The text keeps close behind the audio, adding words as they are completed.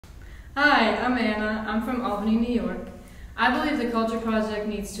Hi, I'm Anna. I'm from Albany, New York. I believe the Culture Project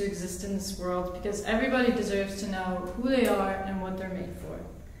needs to exist in this world because everybody deserves to know who they are and what they're made for.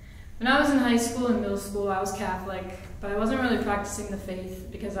 When I was in high school and middle school, I was Catholic, but I wasn't really practicing the faith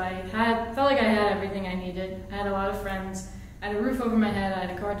because I felt like I had everything I needed. I had a lot of friends, I had a roof over my head, I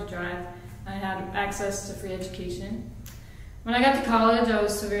had a car to drive, I had access to free education. When I got to college, I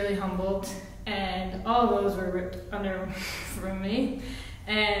was severely humbled, and all of those were ripped under from me.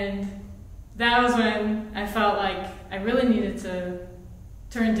 And that was when I felt like I really needed to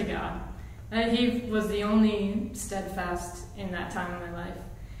turn to God. That He was the only steadfast in that time of my life.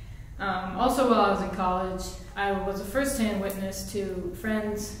 Also, while I was in college, I was a first-hand witness to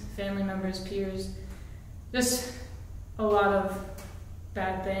friends, family members, peers, just a lot of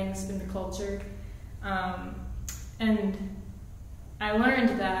bad things in the culture. And I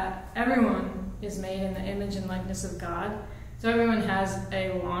learned that everyone is made in the image and likeness of God. So everyone has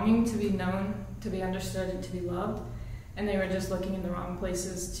a longing to be known, to be understood, and to be loved. And they were just looking in the wrong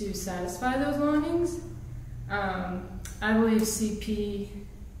places to satisfy those longings. I believe CP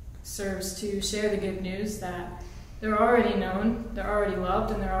serves to share the good news that they're already known, they're already loved,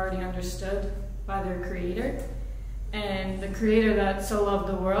 and they're already understood by their Creator. And the Creator that so loved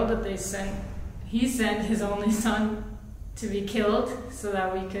the world that He sent His only Son to be killed so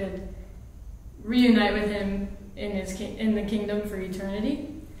that we could reunite with Him in the kingdom for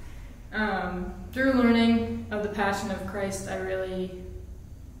eternity. Through learning of the Passion of Christ, I really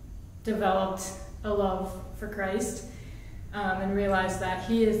developed a love for Christ and realized that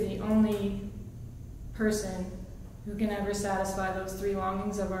He is the only person who can ever satisfy those three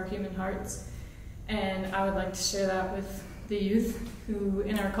longings of our human hearts. And I would like to share that with the youth who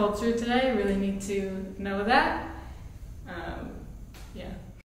in our culture today really need to know that. Yeah.